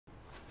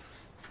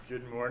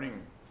Good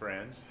morning,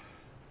 friends.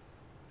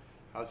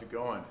 How's it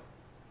going?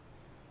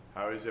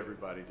 How is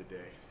everybody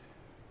today?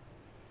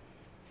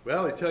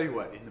 Well, I tell you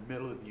what, in the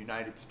middle of the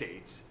United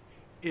States,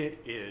 it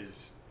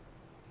is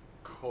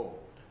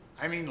cold.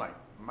 I mean like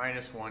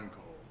 -1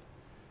 cold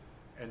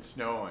and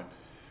snowing.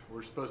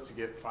 We're supposed to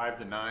get 5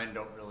 to 9,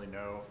 don't really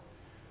know.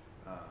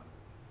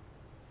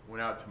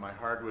 Went out to my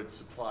hardwood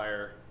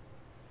supplier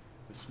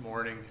this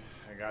morning.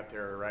 I got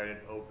there right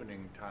at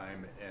opening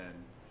time and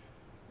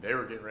they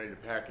were getting ready to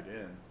pack it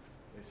in.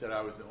 They said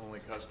I was the only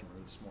customer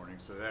this morning,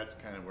 so that's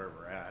kind of where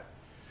we're at.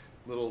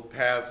 Little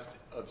paths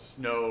of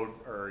snow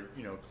or,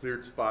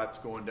 cleared spots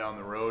going down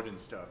the road and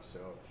stuff.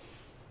 So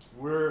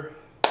we're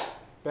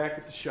back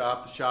at the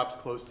shop. The shop's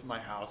close to my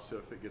house, so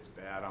if it gets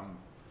bad,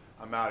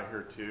 I'm out of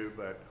here too.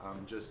 But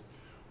I'm just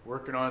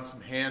working on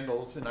some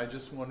handles, and I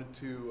just wanted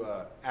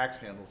to axe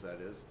handles, that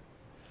is.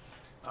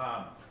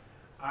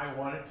 I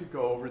wanted to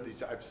go over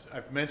these.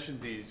 I've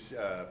mentioned these.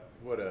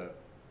 What a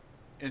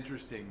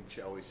interesting,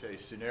 shall we say,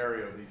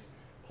 scenario these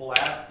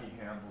Pulaski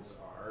handles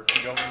are. If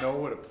you don't know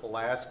what a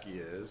Pulaski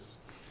is,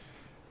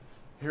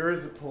 here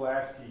is a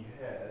Pulaski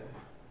head.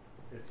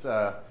 It's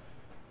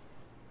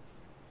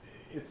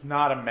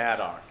not a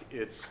mattock.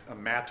 It's a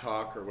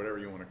mattock, or whatever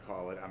you want to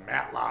call it, a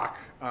matlock.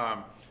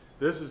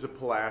 This is a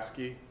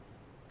Pulaski.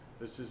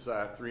 This is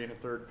 3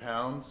 1/3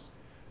 pounds.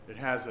 It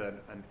has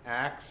an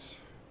axe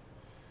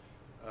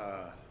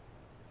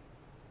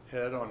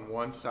head on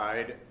one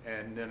side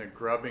and then a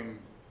grubbing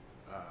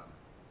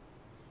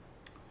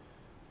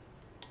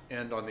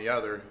end on the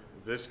other.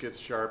 This gets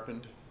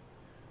sharpened,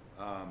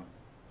 and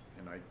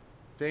I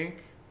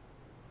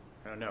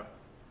don't know.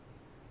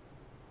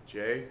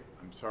 Jay,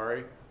 I'm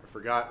sorry, I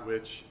forgot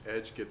which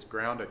edge gets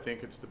ground. I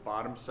think it's the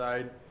bottom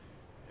side,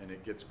 and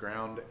it gets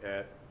ground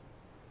at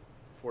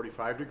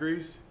 45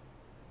 degrees.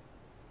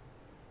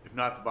 If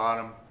not the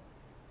bottom,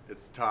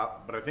 it's the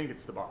top, but I think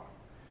it's the bottom.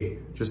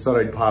 Just thought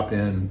I'd pop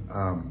in.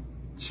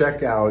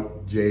 Check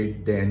out Jay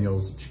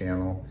Daniels'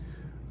 channel.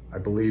 I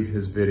believe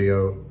his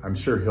video, I'm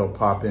sure he'll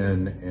pop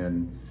in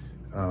and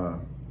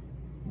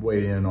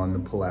weigh in on the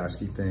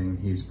Pulaski thing.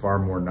 He's far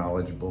more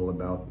knowledgeable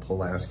about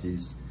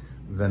Pulaskis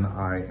than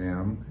I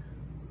am.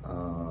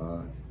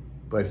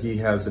 But he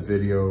has a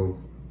video,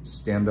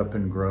 Stand Up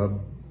and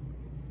Grub,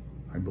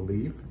 I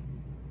believe.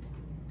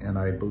 And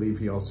I believe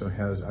he also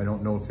has, I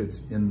don't know if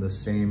it's in the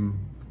same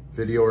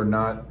video or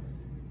not,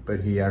 but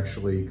he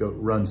actually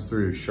runs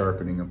through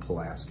sharpening a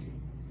Pulaski.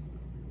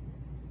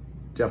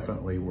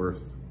 Definitely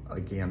worth a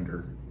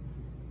gander.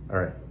 All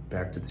right,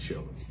 back to the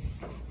show.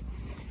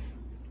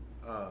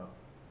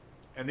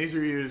 And these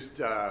are used,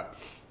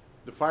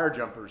 the fire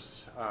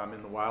jumpers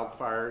in the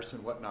wildfires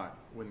and whatnot,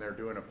 when they're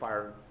doing a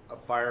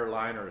fire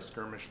line or a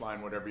skirmish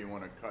line, whatever you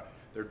want to cut.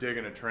 They're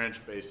digging a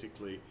trench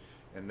basically,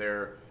 and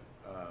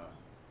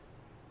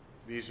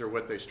these are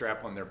what they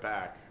strap on their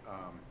back.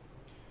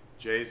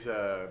 Jay's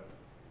a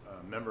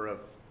member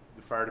of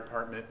the fire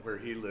department where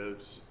he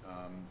lives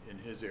in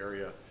his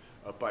area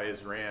up by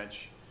his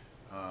ranch.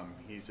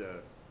 He's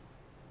a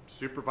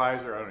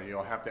supervisor. I don't know,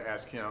 you'll have to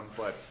ask him,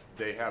 but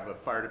they have a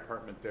fire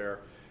department there,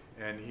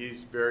 and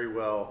he's very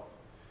well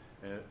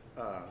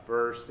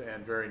versed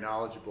and very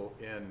knowledgeable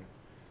in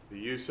the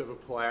use of a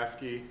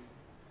Pulaski,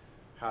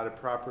 how to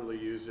properly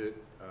use it,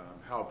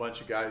 how a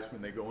bunch of guys,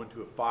 when they go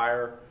into a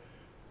fire,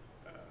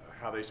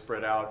 how they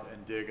spread out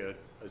and dig a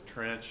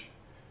trench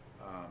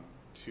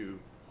to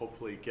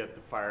hopefully get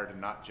the fire to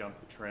not jump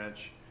the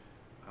trench.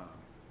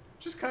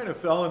 Just kind of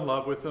fell in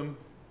love with them.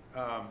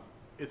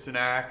 It's an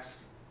axe.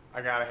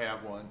 I gotta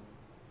have one.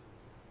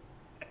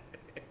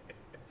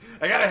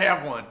 I gotta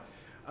have one.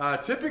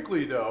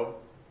 Typically though,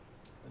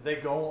 they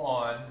go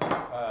on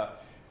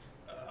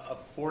a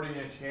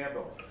 40-inch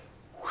handle,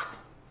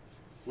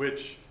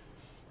 which,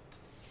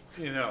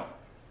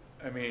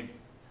 I mean,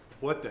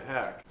 what the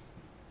heck?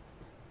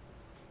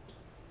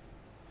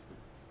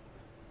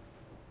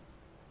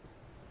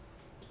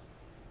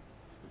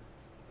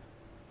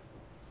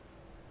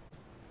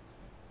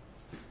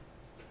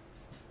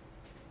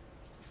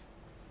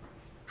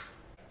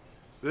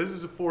 This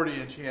is a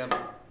 40-inch handle.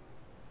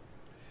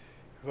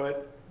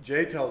 What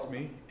Jay tells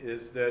me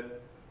is that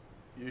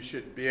you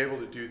should be able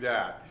to do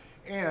that.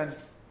 And,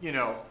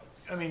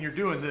 I mean, you're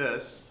doing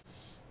this,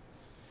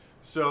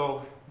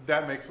 so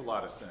that makes a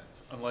lot of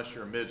sense, unless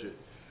you're a midget.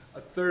 A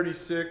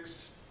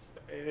 36,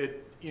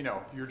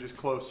 you're just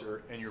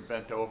closer and you're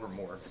bent over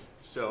more.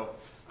 So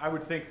I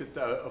would think that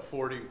a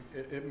 40,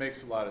 it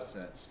makes a lot of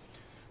sense.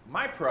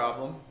 My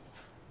problem,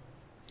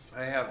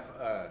 I have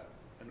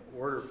an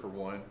order for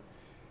one,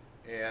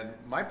 and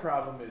my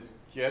problem is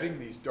getting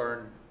these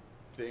darn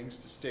things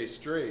to stay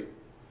straight.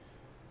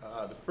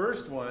 The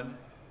first one,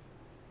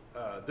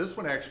 this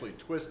one actually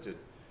twisted.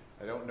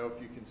 I don't know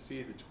if you can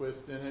see the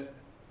twist in it,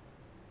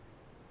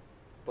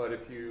 but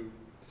if you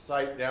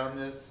sight down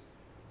this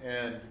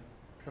and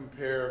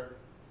compare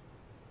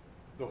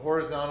the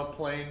horizontal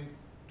plane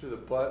to the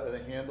butt of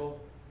the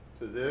handle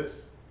to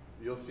this,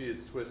 you'll see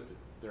it's twisted.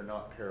 They're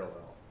not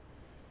parallel.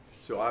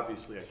 So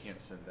obviously I can't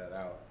send that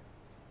out.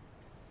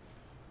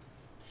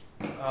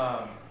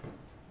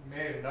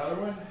 Made another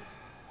one,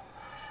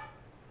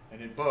 and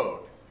it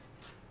bowed.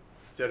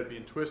 Instead of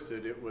being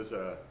twisted, it was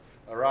a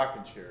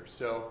rocking chair.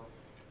 So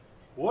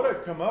what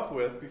I've come up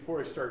with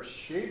before I start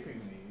shaping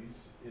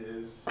these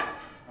is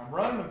I'm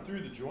running them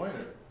through the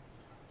joiner.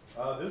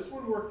 This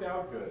one worked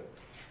out good,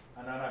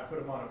 and then I put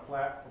them on a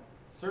flat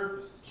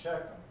surface to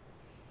check them.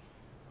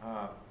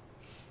 I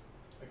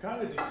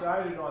kind of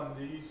decided on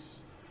these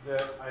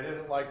that I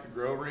didn't like the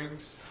grow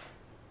rings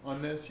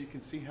on this. You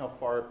can see how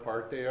far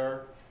apart they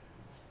are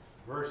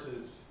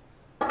versus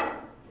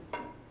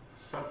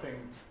something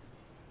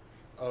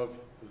of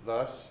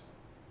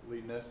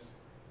thusliness.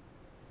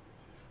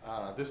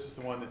 This is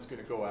the one that's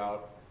going to go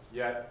out.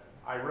 Yet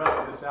I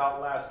roughed this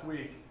out last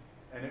week,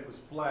 and it was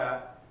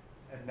flat,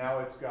 and now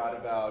it's got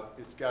about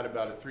a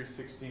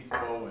 3/16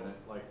 bow in it,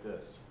 like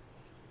this.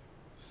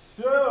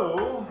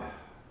 So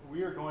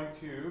we're going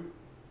to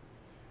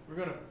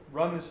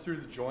run this through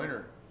the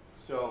joiner.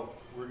 So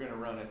we're going to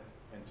run it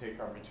and take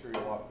our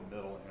material off the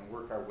middle and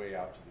work our way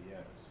out to the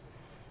ends.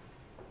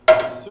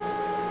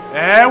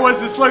 What's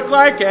this look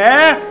like,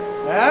 Yeah.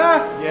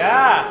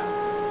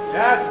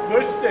 Yeah, it's a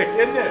push stick,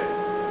 isn't it?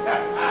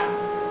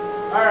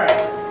 All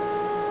right.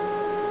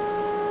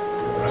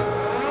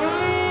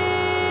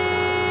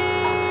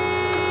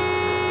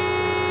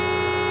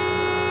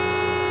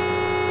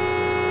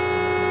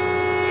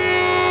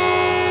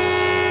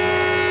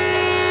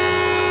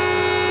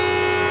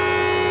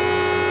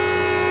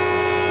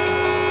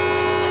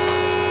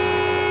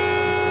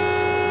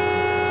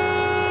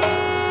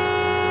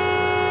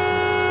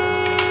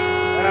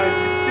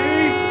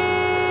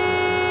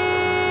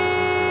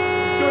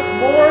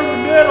 More in the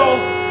middle,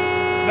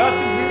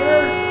 nothing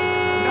here,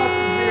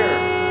 nothing here.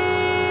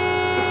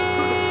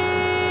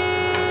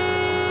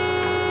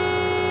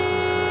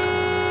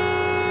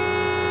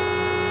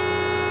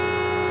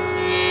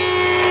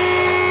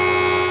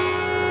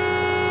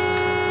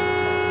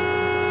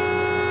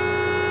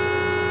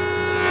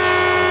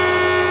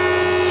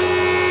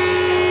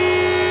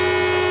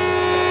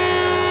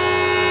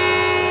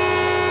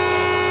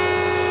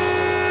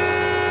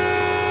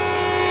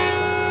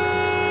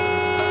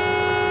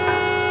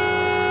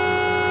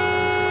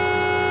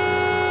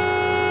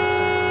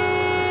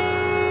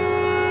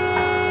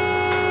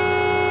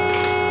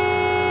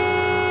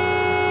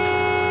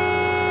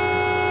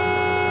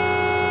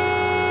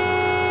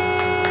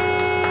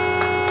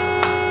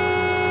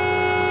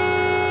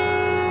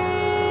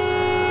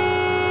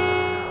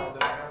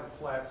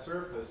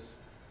 Surface.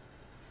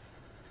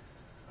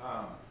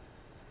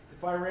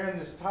 If I ran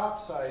this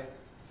top side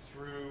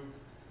through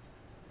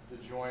the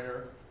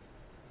joiner,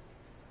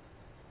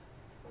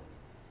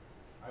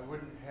 I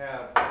wouldn't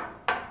have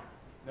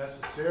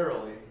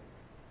necessarily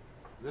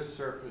this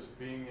surface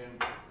being in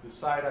the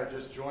side I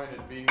just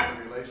jointed being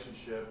in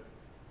relationship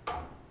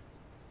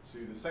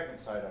to the second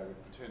side I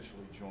would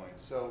potentially join.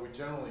 So we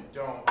generally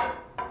don't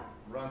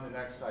run the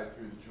next side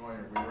through the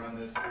joiner. We run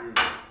this through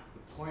the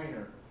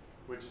planer,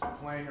 which the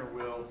planer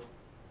will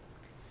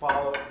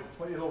follow.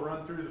 It'll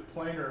run through the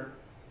planer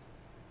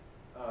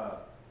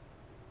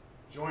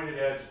jointed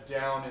edge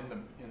down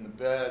in the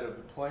bed of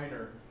the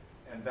planer,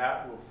 and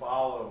that will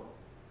follow.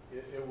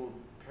 It will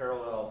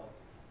parallel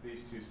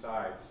these two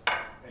sides.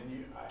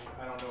 And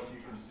I don't know if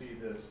you can see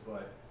this,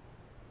 but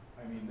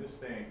I mean this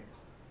thing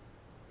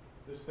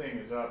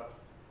is up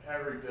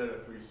every bit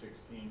of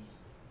 3/16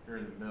 here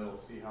in the middle.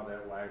 See how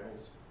that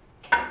waggles?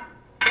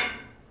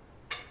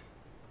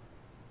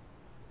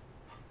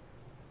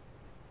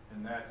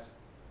 And that's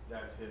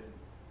hidden.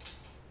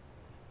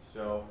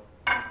 So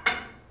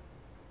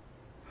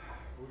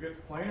we'll get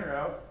the planer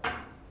out,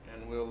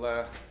 and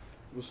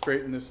we'll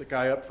straighten this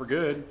guy up for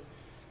good,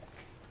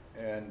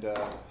 and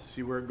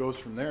see where it goes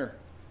from there.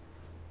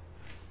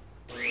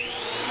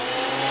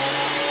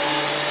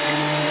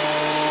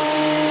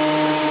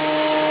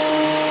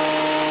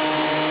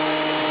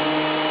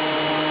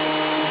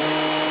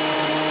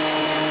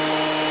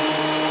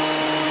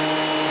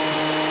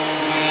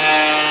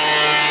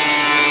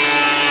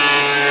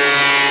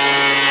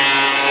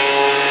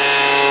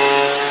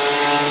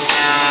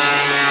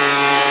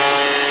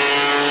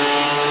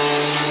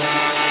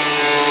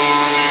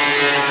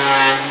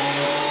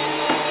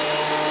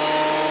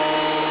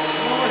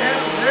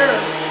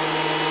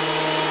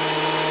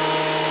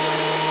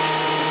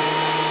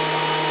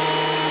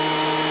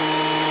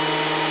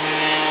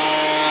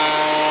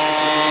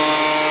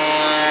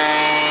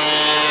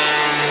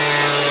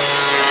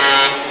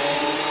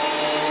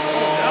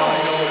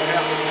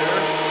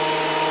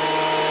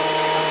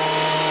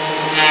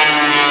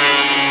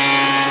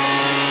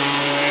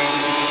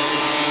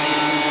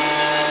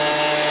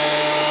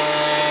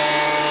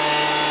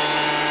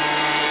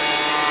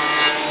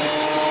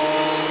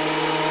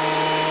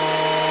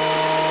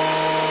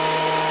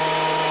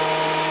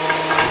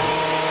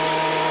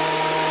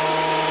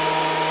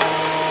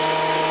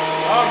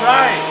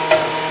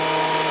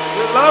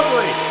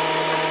 Lovely.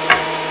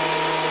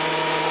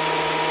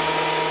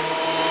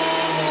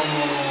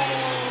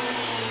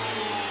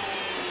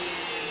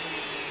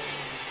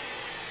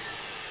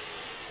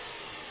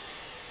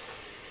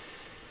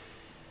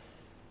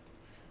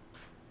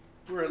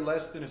 we're at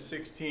less than a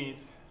 16th.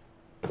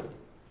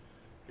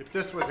 If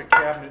this was a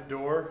cabinet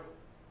door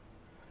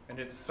and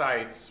its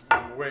sights,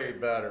 way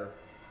better.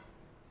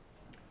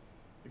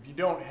 If you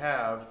don't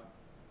have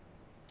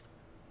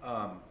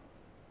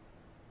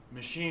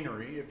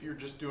machinery, if you're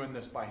just doing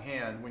this by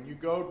hand, when you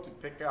go to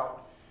pick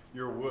out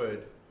your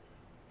wood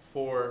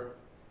for,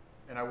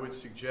 and I would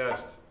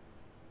suggest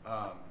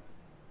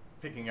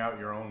picking out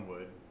your own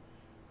wood,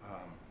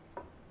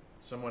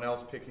 someone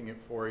else picking it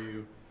for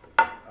you,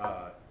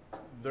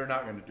 they're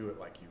not going to do it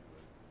like you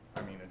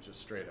would. I mean, it's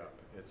just straight up.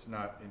 It's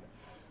not.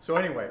 So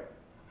anyway,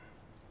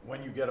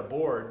 when you get a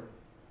board,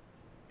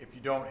 if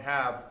you don't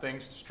have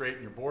things to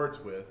straighten your boards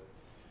with,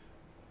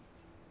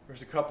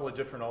 there's a couple of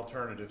different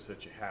alternatives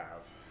that you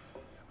have.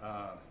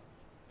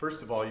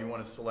 First of all, you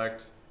want to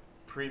select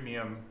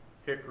premium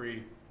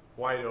hickory,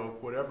 white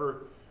oak,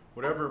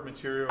 whatever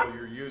material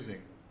you're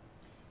using.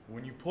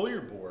 When you pull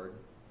your board,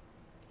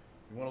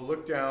 you want to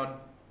look down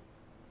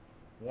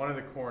one of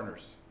the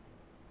corners,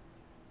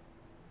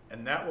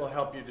 and that will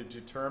help you to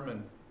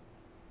determine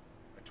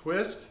a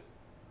twist,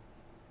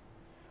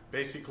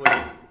 basically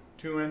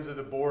two ends of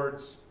the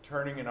boards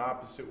turning in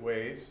opposite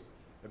ways.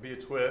 That'd be a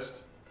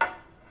twist,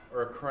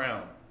 or a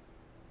crown.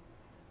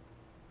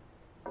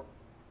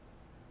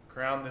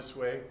 Crown this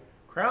way.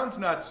 Crown's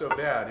not so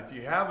bad. If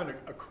you have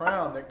a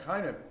crown, that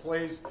kind of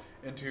plays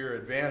into your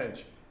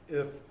advantage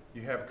if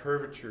you have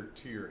curvature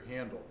to your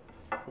handle.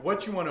 But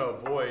what you want to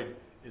avoid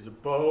is a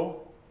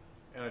bow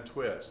and a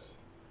twist.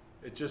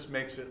 It just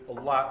makes it a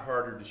lot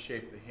harder to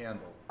shape the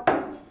handle.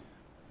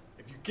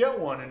 If you get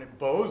one and it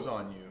bows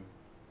on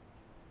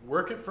you,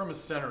 work it from a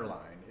center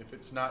line if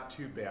it's not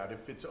too bad.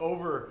 If it's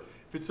over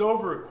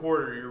a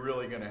quarter, you're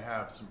really going to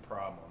have some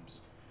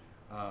problems,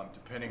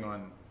 depending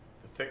on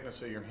the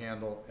thickness of your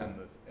handle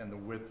and the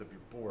width of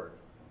your board.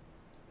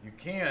 You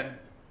can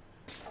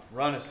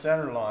run a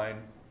center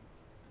line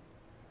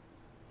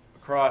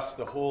across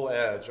the whole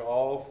edge,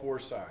 all four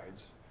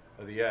sides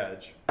of the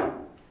edge,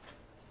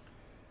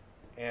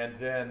 and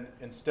then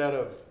instead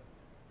of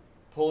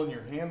pulling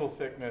your handle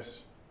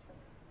thickness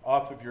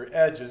off of your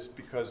edges,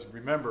 because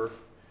remember,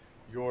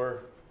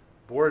 your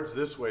board's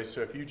this way,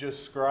 so if you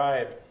just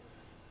scribe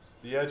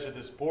the edge of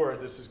this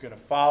board, this is going to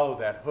follow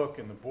that hook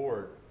in the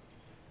board.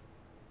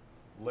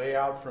 Lay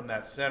out from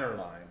that center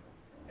line,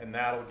 and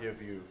that'll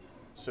give you,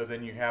 so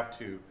then you have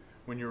to,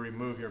 when you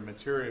remove your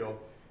material,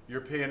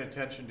 you're paying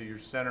attention to your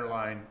center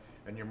line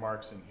and your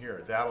marks in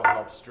here. That'll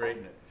help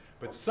straighten it.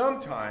 But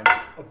sometimes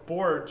a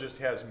board just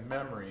has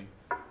memory.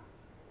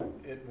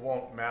 It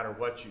won't matter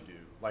what you do.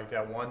 Like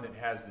that one that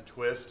has the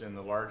twist and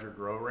the larger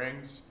grow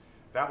rings,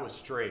 that was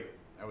straight.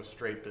 That was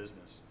straight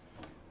business.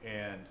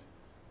 And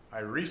I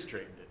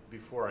re-straightened it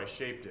before I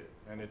shaped it,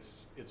 and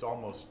it's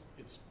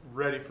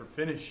ready for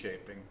finish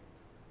shaping.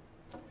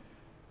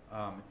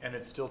 And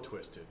it's still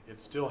twisted.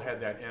 It still had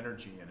that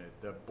energy in it.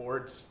 The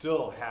boards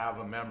still have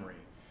a memory,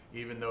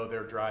 even though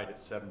they're dried at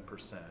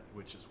 7%,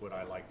 which is what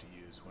I like to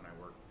use when I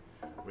work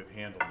with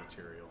handle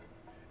material.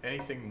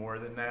 Anything more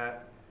than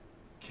that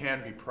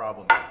can be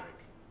problematic.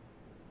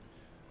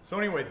 So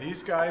anyway,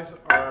 these guys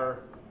are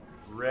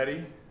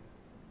ready.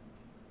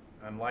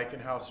 I'm liking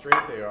how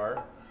straight they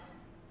are,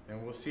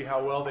 and we'll see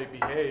how well they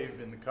behave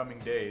in the coming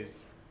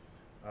days.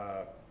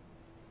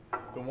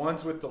 The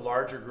ones with the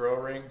larger grow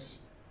rings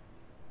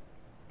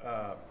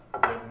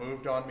that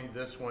moved on me,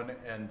 this one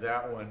and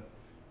that one,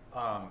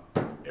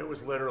 it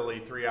was literally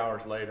 3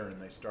 hours later and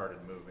they started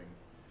moving.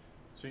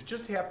 So you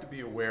just have to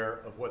be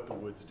aware of what the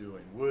wood's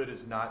doing. Wood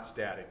is not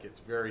static, it's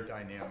very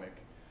dynamic.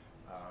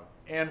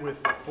 And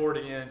with the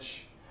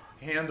 40-inch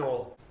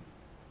handle,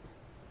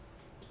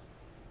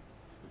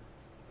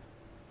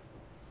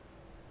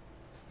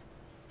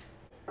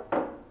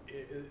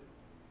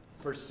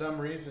 for some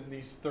reason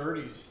these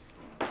 30s,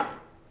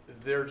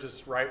 they're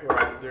just right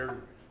where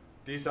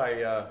these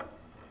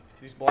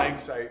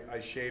blanks I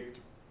shaped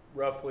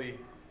roughly,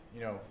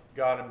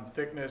 got them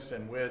thickness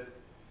and width,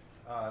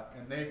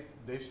 and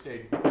they've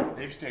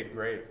stayed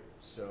great.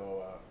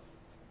 So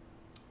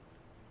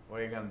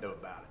what are you gonna do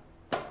about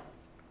it?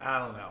 I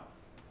don't know.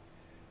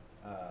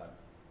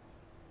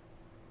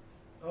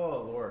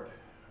 Oh Lord,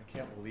 I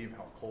can't believe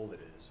how cold it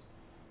is.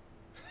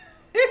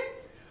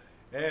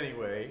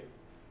 Anyway,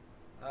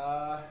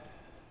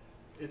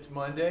 it's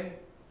Monday.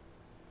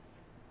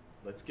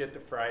 Let's get to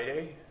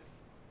Friday.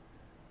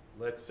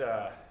 Let's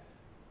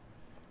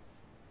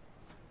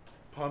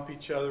pump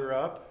each other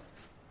up.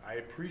 I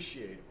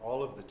appreciate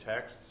all of the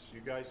texts you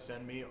guys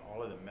send me,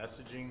 all of the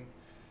messaging.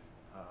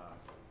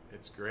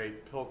 It's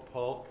great. Pilk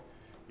Pulk,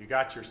 you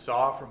got your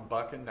saw from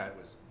Buckin.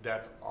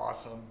 That's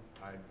awesome.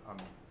 I'm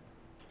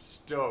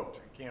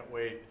stoked. I can't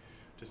wait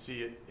to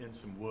see it in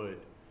some wood.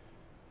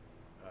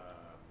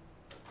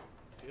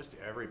 Just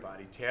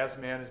everybody.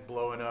 Tasman is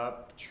blowing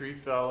up. Tree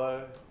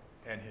Fella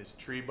and his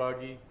tree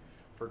buggy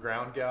for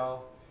Ground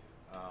Gal.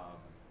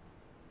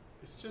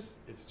 It's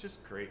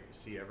just great to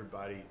see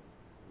everybody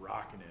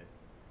rocking it.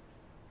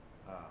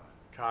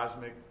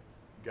 Cosmic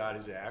got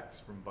his axe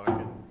from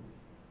Buckin.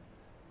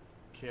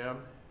 Kim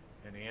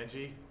and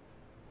Angie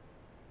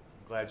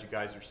I'm glad you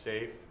guys are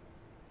safe.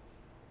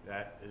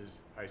 That is,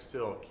 I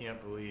still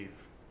can't believe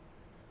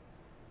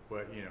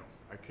what,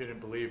 I couldn't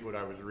believe what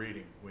I was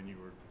reading when you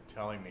were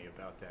telling me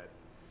about that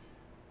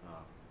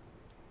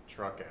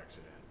truck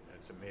accident.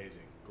 That's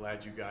amazing.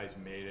 Glad you guys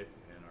made it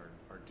and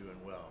are doing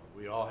well.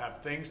 We all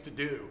have things to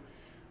do.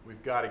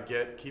 We've got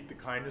to keep the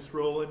kindness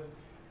rolling,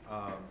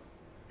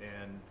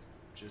 and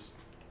just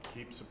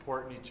keep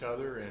supporting each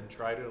other and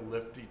try to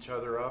lift each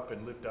other up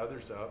and lift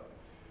others up,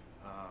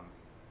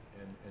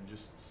 and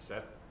just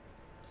set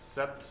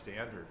the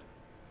standard.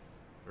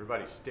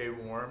 Everybody stay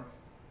warm,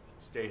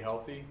 stay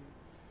healthy,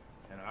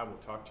 and I will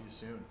talk to you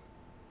soon.